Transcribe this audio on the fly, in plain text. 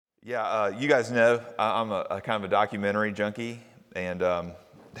Yeah, you guys know I'm a kind of a documentary junkie, and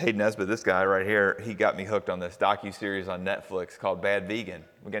Hayden Nesbitt, this guy right here, he got me hooked on this docu-series on Netflix called Bad Vegan.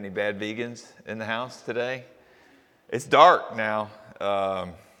 We got any bad vegans in the house today? It's dark now.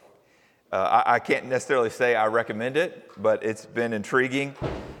 I can't necessarily say I recommend it, but it's been intriguing.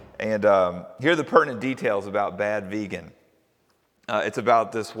 And here are the pertinent details about Bad Vegan. It's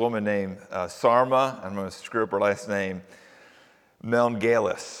about this woman named Sarma, I'm going to screw up her last name,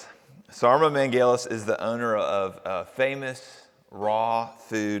 Melngalis. Sarma Melngalis is the owner of a famous raw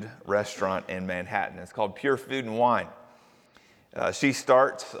food restaurant in Manhattan. It's called Pure Food and Wine. She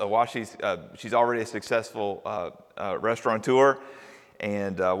starts while she's already a successful restaurateur,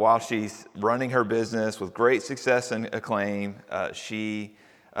 and while she's running her business with great success and acclaim, she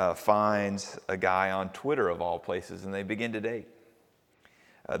finds a guy on Twitter of all places, and they begin to date.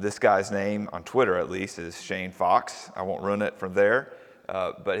 This guy's name, on Twitter at least, is Shane Fox. I won't ruin it from there,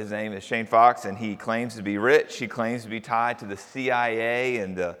 but his name is Shane Fox, and he claims to be rich. He claims to be tied to the CIA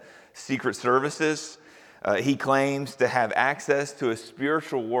and the Secret Services. He claims to have access to a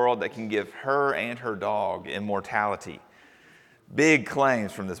spiritual world that can give her and her dog immortality. Big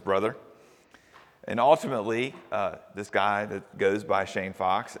claims from this brother. And ultimately, this guy that goes by Shane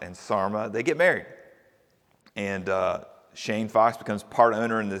Fox and Sarma, they get married. And Shane Fox becomes part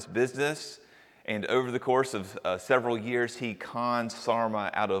owner in this business, and over the course of several years, he cons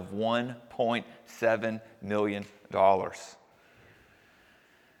Sarma out of $1.7 million.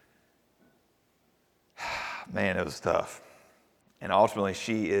 Man, it was tough. And ultimately,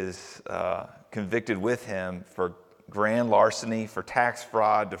 she is convicted with him for grand larceny, for tax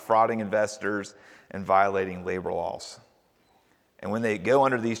fraud, defrauding investors, and violating labor laws. And when they go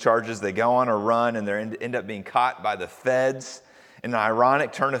under these charges, they go on a run, and they end up being caught by the feds in an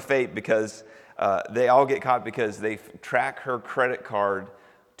ironic turn of fate, because they all get caught because they track her credit card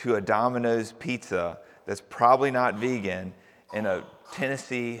to a Domino's pizza that's probably not vegan in a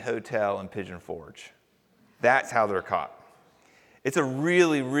Tennessee hotel in Pigeon Forge. That's how they're caught. It's a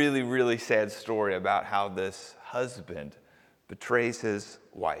really, really, really sad story about how this husband betrays his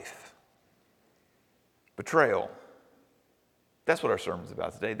wife. Betrayal. That's what our sermon's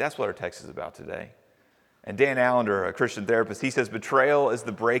about today. That's what our text is about today. And Dan Allender, a Christian therapist, he says betrayal is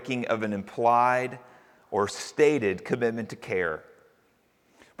the breaking of an implied or stated commitment to care.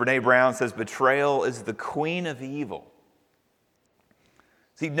 Brene Brown says betrayal is the queen of evil.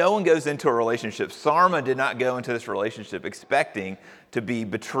 See, no one goes into a relationship. Sarma did not go into this relationship expecting to be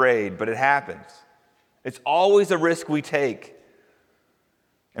betrayed, but it happens. It's always a risk we take.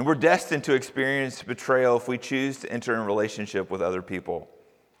 And we're destined to experience betrayal if we choose to enter in a relationship with other people.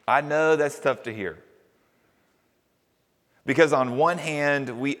 I know that's tough to hear. Because on one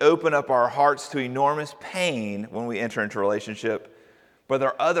hand, we open up our hearts to enormous pain when we enter into a relationship, but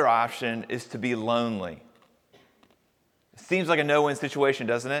our other option is to be lonely. It seems like a no-win situation,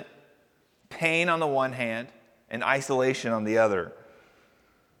 doesn't it? Pain on the one hand and isolation on the other.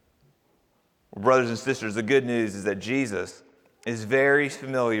 Brothers and sisters, the good news is that Jesus is very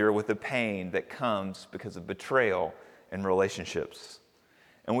familiar with the pain that comes because of betrayal in relationships.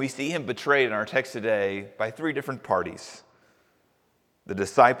 And we see him betrayed in our text today by three different parties: the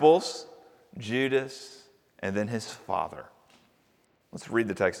disciples, Judas, and then his father. Let's read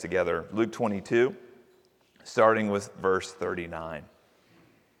the text together. Luke 22, starting with verse 39.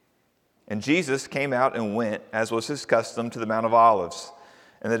 And Jesus came out and went, as was his custom, to the Mount of Olives,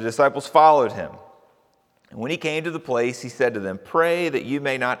 and the disciples followed him. And when he came to the place, he said to them, "Pray that you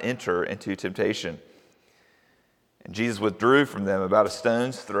may not enter into temptation." And Jesus withdrew from them about a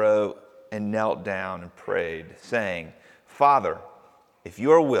stone's throw and knelt down and prayed, saying, "Father, if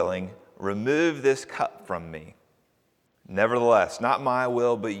you are willing, remove this cup from me. Nevertheless, not my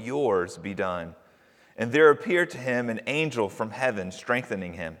will, but yours be done." And there appeared to him an angel from heaven,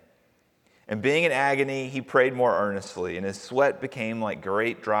 strengthening him. And being in agony, he prayed more earnestly, and his sweat became like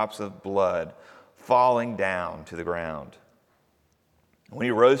great drops of blood falling down to the ground. When he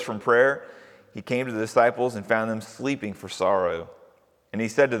rose from prayer, he came to the disciples and found them sleeping for sorrow. And he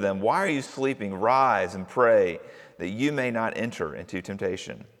said to them, "Why are you sleeping? Rise and pray, that you may not enter into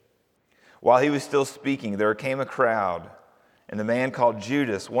temptation." While he was still speaking, there came a crowd, and the man called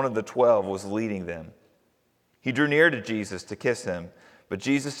Judas, one of the 12, was leading them. He drew near to Jesus to kiss him, but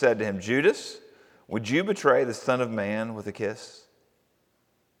Jesus said to him, "Judas, would you betray the Son of Man with a kiss?"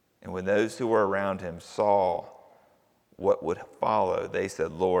 And when those who were around him saw what would follow, they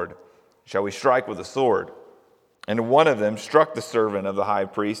said, "Lord, shall we strike with a sword?" And one of them struck the servant of the high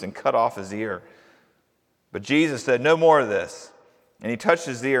priest and cut off his ear. But Jesus said, "No more of this." And he touched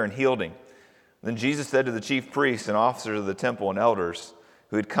his ear and healed him. Then Jesus said to the chief priests and officers of the temple and elders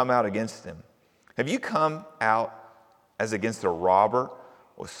who had come out against him. Have you come out as against a robber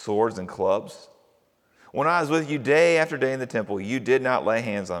with swords and clubs? When I was with you day after day in the temple, you did not lay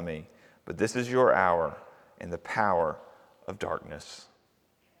hands on me, but this is your hour and the power of darkness.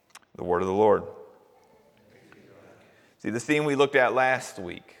 The word of the Lord. See, the scene we looked at last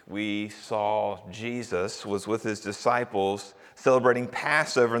week, we saw Jesus was with his disciples celebrating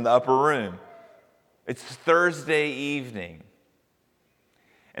Passover in the upper room. It's Thursday evening.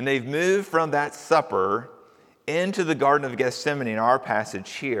 And they've moved from that supper into the Garden of Gethsemane in our passage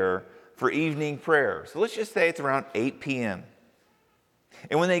here for evening prayer. So let's just say it's around 8 p.m.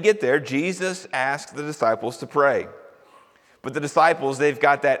 And when they get there, Jesus asks the disciples to pray. But the disciples, they've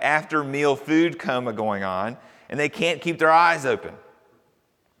got that after-meal food coma going on, and they can't keep their eyes open.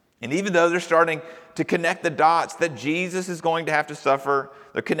 And even though they're starting to connect the dots that Jesus is going to have to suffer,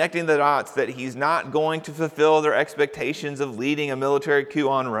 they're connecting the dots that he's not going to fulfill their expectations of leading a military coup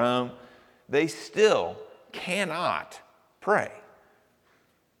on Rome, they still cannot pray.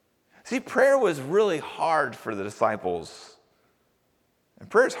 See, prayer was really hard for the disciples. And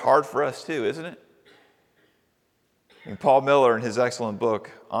prayer is hard for us too, isn't it? And Paul Miller, in his excellent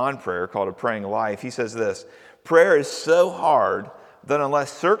book on prayer called A Praying Life, he says this: prayer is so hard that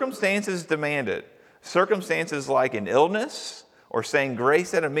unless circumstances demand it, circumstances like an illness or saying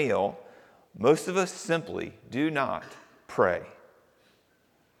grace at a meal, most of us simply do not pray.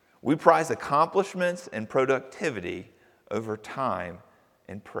 We prize accomplishments and productivity over time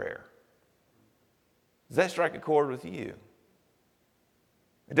and prayer. Does that strike a chord with you?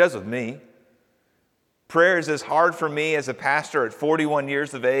 It does with me. Prayer is as hard for me as a pastor at 41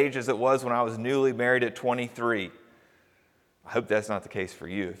 years of age as it was when I was newly married at 23. I hope that's not the case for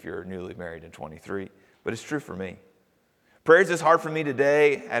you if you're newly married at 23, but it's true for me. Prayer is as hard for me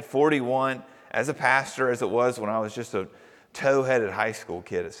today at 41 as a pastor as it was when I was just a tow-headed high school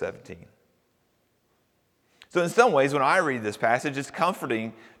kid at 17. So in some ways, when I read this passage, it's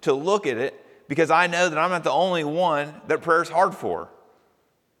comforting to look at it because I know that I'm not the only one that prayer is hard for.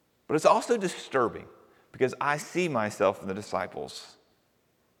 But it's also disturbing because I see myself in the disciples.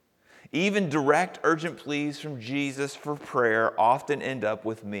 Even direct, urgent pleas from Jesus for prayer often end up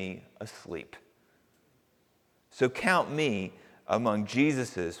with me asleep. So count me among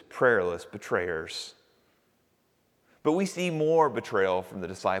Jesus' prayerless betrayers. But we see more betrayal from the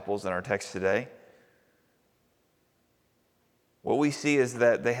disciples in our text today. What we see is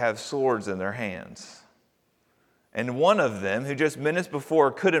that they have swords in their hands. And one of them, who just minutes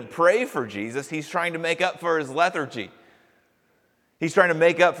before couldn't pray for Jesus, he's trying to make up for his lethargy. He's trying to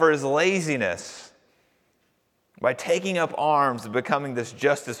make up for his laziness by taking up arms and becoming this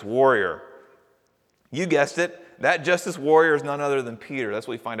justice warrior. You guessed it, that justice warrior is none other than Peter. That's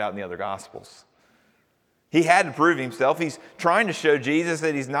what we find out in the other Gospels. He had to prove himself. He's trying to show Jesus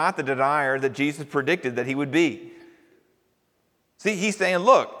that he's not the denier that Jesus predicted that he would be. See, he's saying,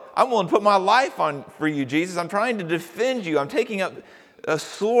 look, I'm willing to put my life on for you, Jesus. I'm trying to defend you. I'm taking up a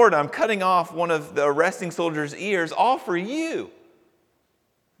sword. I'm cutting off one of the arresting soldier's ears, all for you.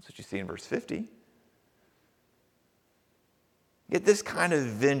 That's what you see in verse 50. Yet this kind of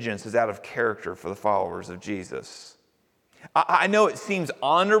vengeance is out of character for the followers of Jesus. I know it seems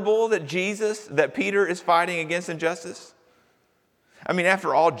honorable that Peter is fighting against injustice. I mean,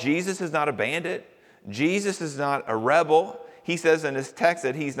 after all, Jesus is not a bandit. Jesus is not a rebel. He says in his text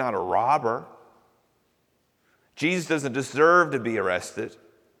that he's not a robber. Jesus doesn't deserve to be arrested.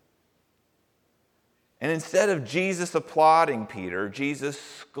 And instead of Jesus applauding Peter, Jesus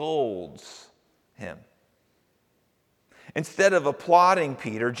scolds him. Instead of applauding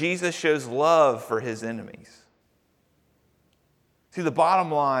Peter, Jesus shows love for his enemies. See, the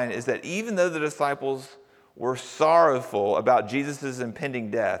bottom line is that even though the disciples were sorrowful about Jesus' impending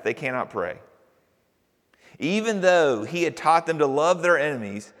death, they cannot pray. Even though he had taught them to love their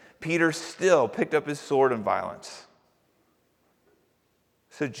enemies, Peter still picked up his sword in violence.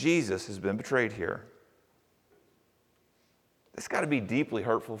 So Jesus has been betrayed here. It's got to be deeply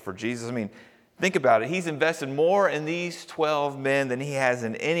hurtful for Jesus. I mean, think about it. He's invested more in these 12 men than he has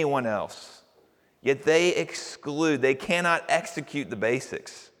in anyone else. Yet they cannot execute the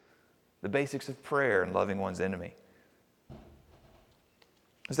basics of prayer and loving one's enemy.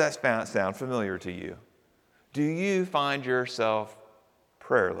 Does that sound familiar to you? Do you find yourself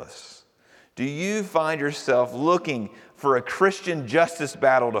prayerless? Do you find yourself looking for a Christian justice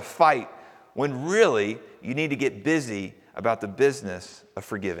battle to fight when really you need to get busy about the business of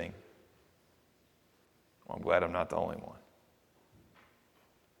forgiving? Well, I'm glad I'm not the only one.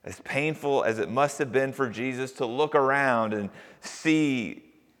 As painful as it must have been for Jesus to look around and see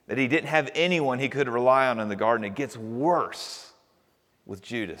that he didn't have anyone he could rely on in the garden, it gets worse with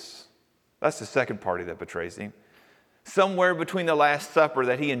Judas. That's the second party that betrays him. Somewhere between the Last Supper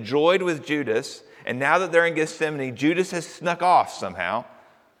that he enjoyed with Judas, and now that they're in Gethsemane, Judas has snuck off somehow.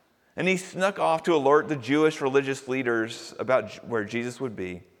 And he snuck off to alert the Jewish religious leaders about where Jesus would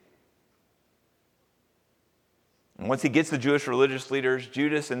be. And once he gets the Jewish religious leaders,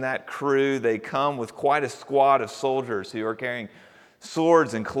 Judas and that crew, they come with quite a squad of soldiers who are carrying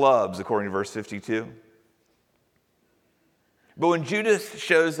swords and clubs, according to verse 52. But when Judas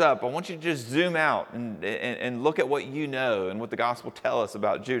shows up, I want you to just zoom out and look at what you know and what the gospel tells us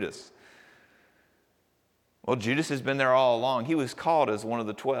about Judas. Well, Judas has been there all along. He was called as one of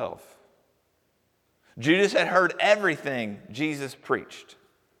the 12. Judas had heard everything Jesus preached.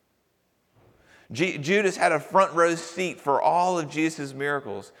 Judas had a front row seat for all of Jesus'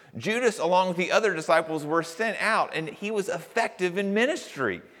 miracles. Judas, along with the other disciples, were sent out, and he was effective in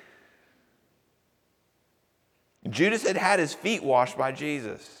ministry. Judas had had his feet washed by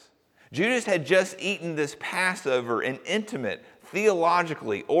Jesus. Judas had just eaten this Passover, an intimate,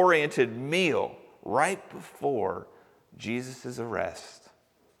 theologically oriented meal right before Jesus' arrest.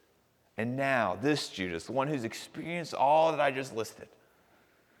 And now this Judas, the one who's experienced all that I just listed,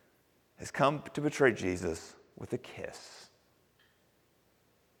 has come to betray Jesus with a kiss.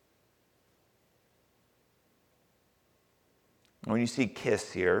 When you see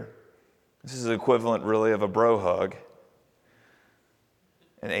kiss here, this is the equivalent really of a bro hug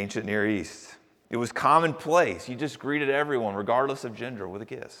in ancient Near East. It was commonplace. You just greeted everyone, regardless of gender, with a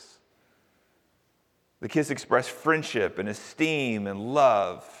kiss. The kiss expressed friendship and esteem and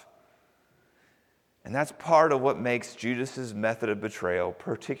love. And that's part of what makes Judas's method of betrayal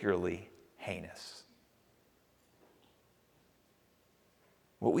particularly heinous.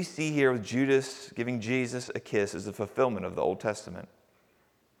 What we see here with Judas giving Jesus a kiss is the fulfillment of the Old Testament.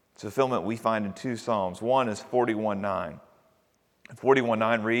 It's fulfillment we find in two Psalms. One is 41:9.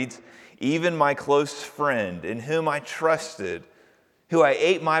 41:9 reads, "Even my close friend, in whom I trusted, who I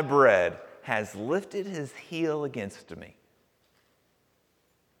ate my bread, has lifted his heel against me."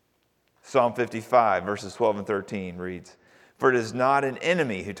 Psalm 55, verses 12 and 13 reads, "For it is not an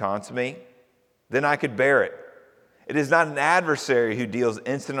enemy who taunts me, then I could bear it. It is not an adversary who deals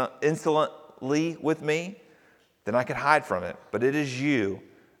insolently with me, then I could hide from it. But it is you,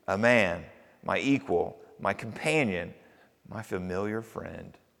 a man, my equal, my companion, my familiar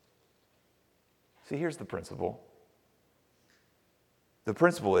friend." See, here's the principle. The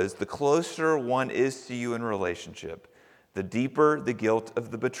principle is the closer one is to you in relationship, the deeper the guilt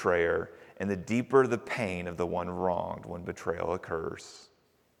of the betrayer and the deeper the pain of the one wronged when betrayal occurs.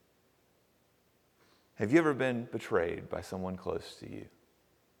 Have you ever been betrayed by someone close to you?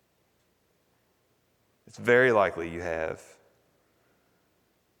 It's very likely you have,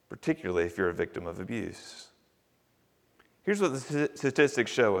 particularly if you're a victim of abuse. Here's what the statistics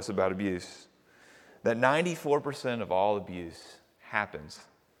show us about abuse. That 94% of all abuse happens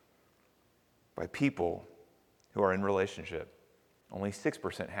by people who are in relationship. Only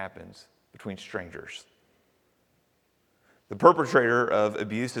 6% happens between strangers. The perpetrator of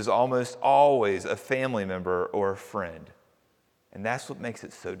abuse is almost always a family member or a friend. And that's what makes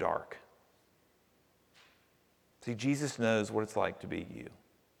it so dark. See, Jesus knows what it's like to be you.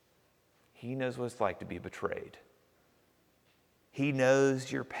 He knows what it's like to be betrayed. He knows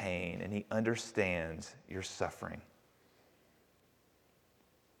your pain and he understands your suffering.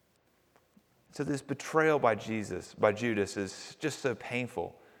 So this betrayal by Judas is just so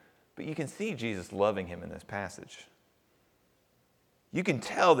painful. But you can see Jesus loving him in this passage. You can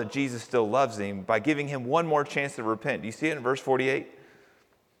tell that Jesus still loves him by giving him one more chance to repent. Do you see it in verse 48?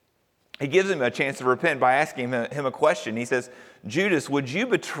 He gives him a chance to repent by asking him a question. He says, "Judas, would you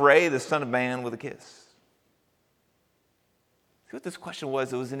betray the Son of Man with a kiss?" See what this question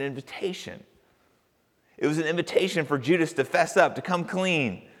was? It was an invitation. It was an invitation for Judas to fess up, to come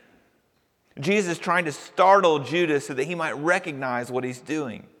clean. Jesus is trying to startle Judas so that he might recognize what he's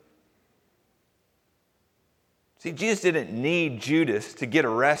doing. See, Jesus didn't need Judas to get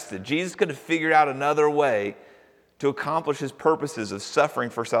arrested. Jesus could have figured out another way to accomplish his purposes of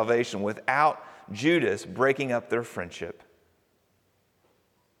suffering for salvation without Judas breaking up their friendship.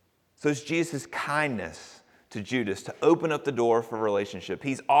 So it's Jesus' kindness to Judas to open up the door for relationship.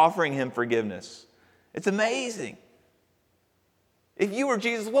 He's offering him forgiveness. It's amazing. If you were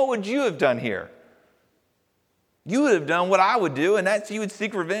Jesus, what would you have done here? You would have done what I would do, and that's you would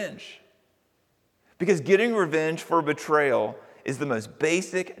seek revenge. Because getting revenge for betrayal is the most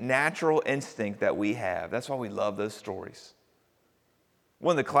basic, natural instinct that we have. That's why we love those stories.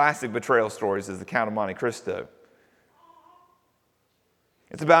 One of the classic betrayal stories is The Count of Monte Cristo.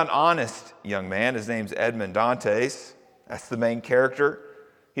 It's about an honest young man. His name's Edmond Dantes. That's the main character.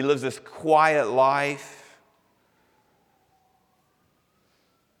 He lives this quiet life.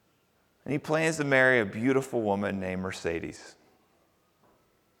 And he plans to marry a beautiful woman named Mercedes.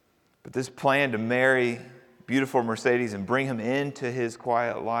 But this plan to marry beautiful Mercedes and bring him into his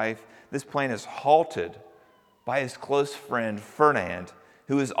quiet life, this plan is halted by his close friend Fernand,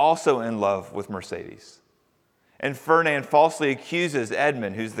 who is also in love with Mercedes. And Fernand falsely accuses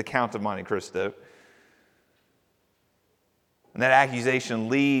Edmund, who's the Count of Monte Cristo. And that accusation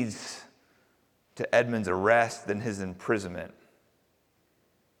leads to Edmund's arrest and his imprisonment.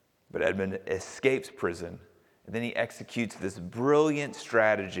 But Edmund escapes prison, and then he executes this brilliant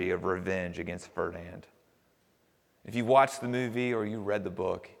strategy of revenge against Fernand. If you watched the movie or you read the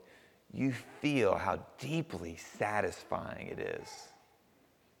book, you feel how deeply satisfying it is.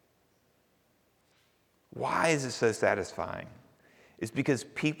 Why is it so satisfying? It's because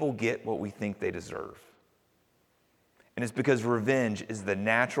people get what we think they deserve. And it's because revenge is the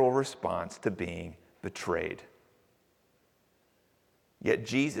natural response to being betrayed. Yet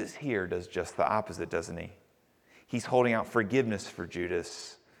Jesus here does just the opposite, doesn't he? He's holding out forgiveness for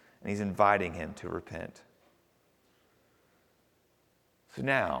Judas, and he's inviting him to repent. So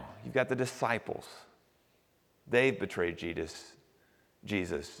now, you've got the disciples. They've betrayed Jesus.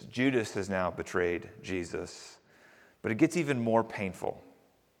 Judas has now betrayed Jesus. But it gets even more painful.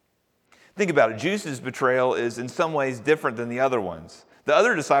 Think about it. Judas' betrayal is in some ways different than the other ones. The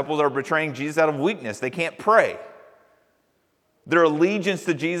other disciples are betraying Jesus out of weakness. They can't pray. Their allegiance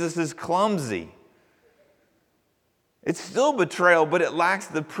to Jesus is clumsy. It's still betrayal, but it lacks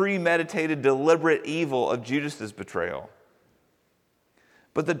the premeditated, deliberate evil of Judas' betrayal.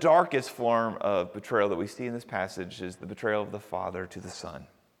 But the darkest form of betrayal that we see in this passage is the betrayal of the Father to the Son.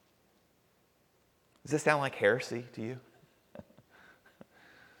 Does this sound like heresy to you?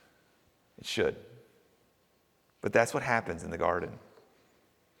 It should. But that's what happens in the garden.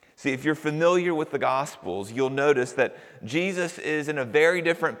 See, if you're familiar with the Gospels, you'll notice that Jesus is in a very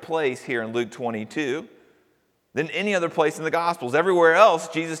different place here in Luke 22 than any other place in the Gospels. Everywhere else,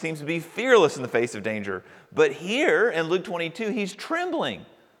 Jesus seems to be fearless in the face of danger. But here in Luke 22, he's trembling.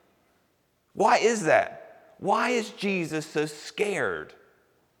 Why is that? Why is Jesus so scared?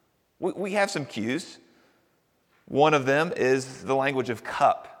 We have some cues. One of them is the language of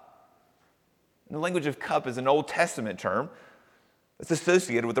cup. And the language of cup is an Old Testament term that's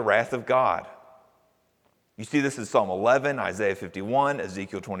associated with the wrath of God. You see this in Psalm 11, Isaiah 51,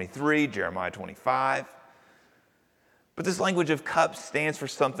 Ezekiel 23, Jeremiah 25. But this language of cup stands for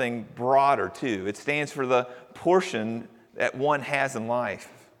something broader too. It stands for the portion that one has in life.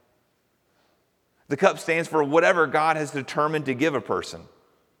 The cup stands for whatever God has determined to give a person.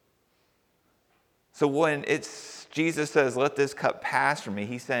 So when Jesus says, "Let this cup pass from me,"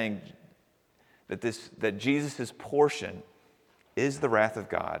 he's saying that Jesus' portion is the wrath of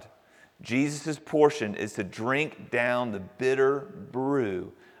God. Jesus' portion is to drink down the bitter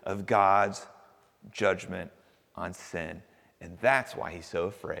brew of God's judgment on sin. And that's why he's so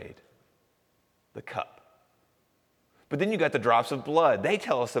afraid. The cup. But then you got the drops of blood. They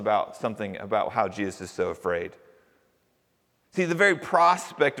tell us about something about how Jesus is so afraid. See, the very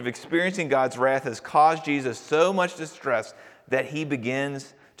prospect of experiencing God's wrath has caused Jesus so much distress that he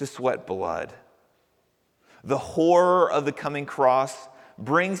begins to sweat blood. The horror of the coming cross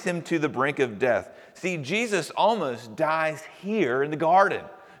brings him to the brink of death. See, Jesus almost dies here in the garden.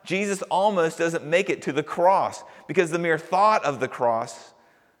 Jesus almost doesn't make it to the cross because the mere thought of the cross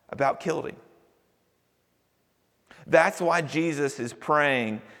about killed him. That's why Jesus is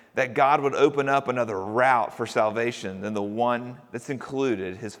praying that God would open up another route for salvation than the one that's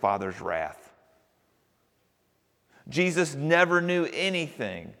included his Father's wrath. Jesus never knew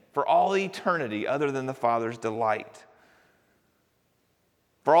anything for all eternity other than the Father's delight.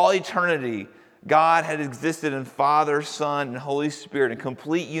 For all eternity, God had existed in Father, Son, and Holy Spirit in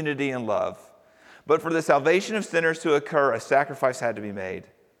complete unity and love. But for the salvation of sinners to occur, a sacrifice had to be made.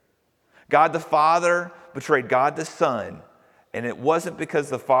 God the Father betrayed God the Son, and it wasn't because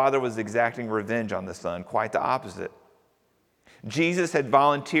the Father was exacting revenge on the Son, quite the opposite. Jesus had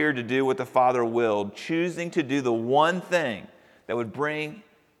volunteered to do what the Father willed, choosing to do the one thing that would bring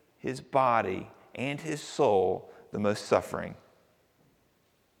his body and his soul the most suffering.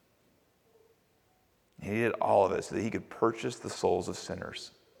 He did all of it so that he could purchase the souls of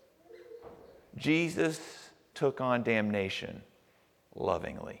sinners. Jesus took on damnation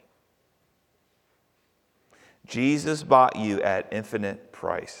lovingly. Jesus bought you at infinite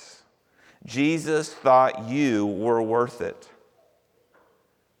price. Jesus thought you were worth it.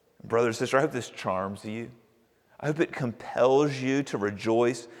 Brother and sister, I hope this charms you. I hope it compels you to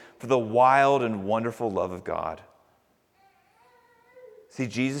rejoice for the wild and wonderful love of God. See,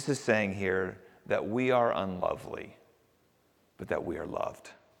 Jesus is saying here that we are unlovely, but that we are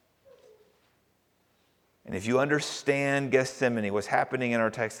loved. And if you understand Gethsemane, what's happening in our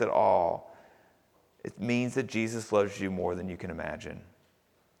text at all, it means that Jesus loves you more than you can imagine.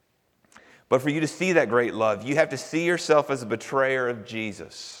 But for you to see that great love, you have to see yourself as a betrayer of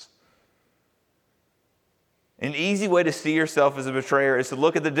Jesus. An easy way to see yourself as a betrayer is to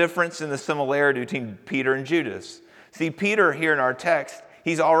look at the difference and the similarity between Peter and Judas. See, Peter here in our text,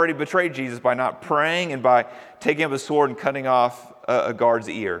 he's already betrayed Jesus by not praying and by taking up a sword and cutting off a guard's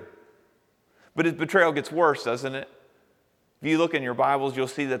ear. But his betrayal gets worse, doesn't it? If you look in your Bibles, you'll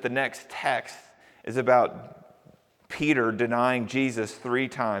see that the next text is about Peter denying Jesus 3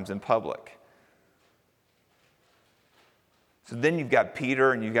 times in public. So then you've got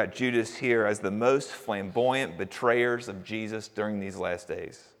Peter and you've got Judas here as the most flamboyant betrayers of Jesus during these last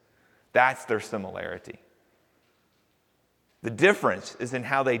days. That's their similarity. The difference is in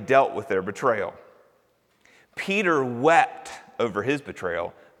how they dealt with their betrayal. Peter wept over his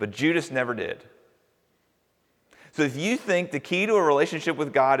betrayal, but Judas never did. So if you think the key to a relationship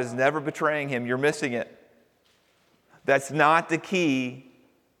with God is never betraying him, you're missing it. That's not the key.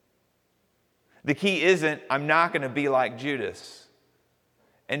 The key isn't, I'm not going to be like Judas.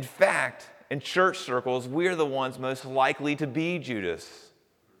 In fact, in church circles, we're the ones most likely to be Judas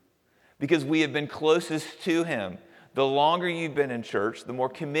because we have been closest to him. The longer you've been in church, the more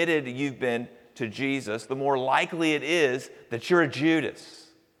committed you've been to Jesus, the more likely it is that you're a Judas.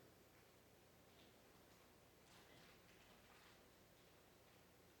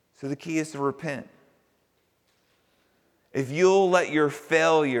 So the key is to repent. If you'll let your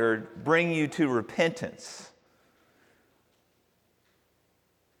failure bring you to repentance,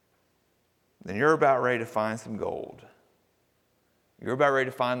 then you're about ready to find some gold. You're about ready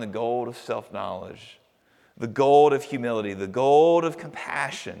to find the gold of self-knowledge, the gold of humility, the gold of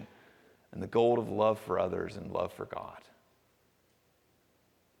compassion, and the gold of love for others and love for God.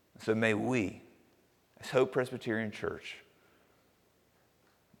 So may we, as Hope Presbyterian Church,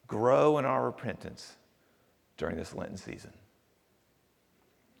 grow in our repentance during this Lenten season.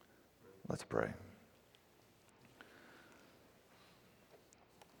 Let's pray.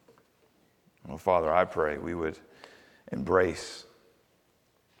 Well, Father, I pray we would embrace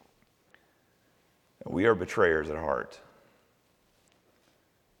that we are betrayers at heart.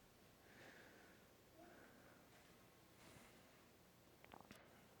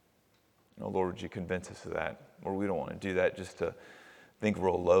 Oh, Lord, would you convince us of that? Lord, we don't want to do that just to think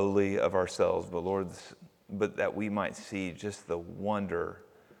real lowly of ourselves, but Lord, but that we might see just the wonder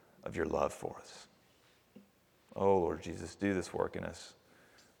of your love for us. Oh, Lord Jesus, do this work in us.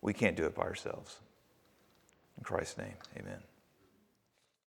 We can't do it by ourselves. In Christ's name, amen.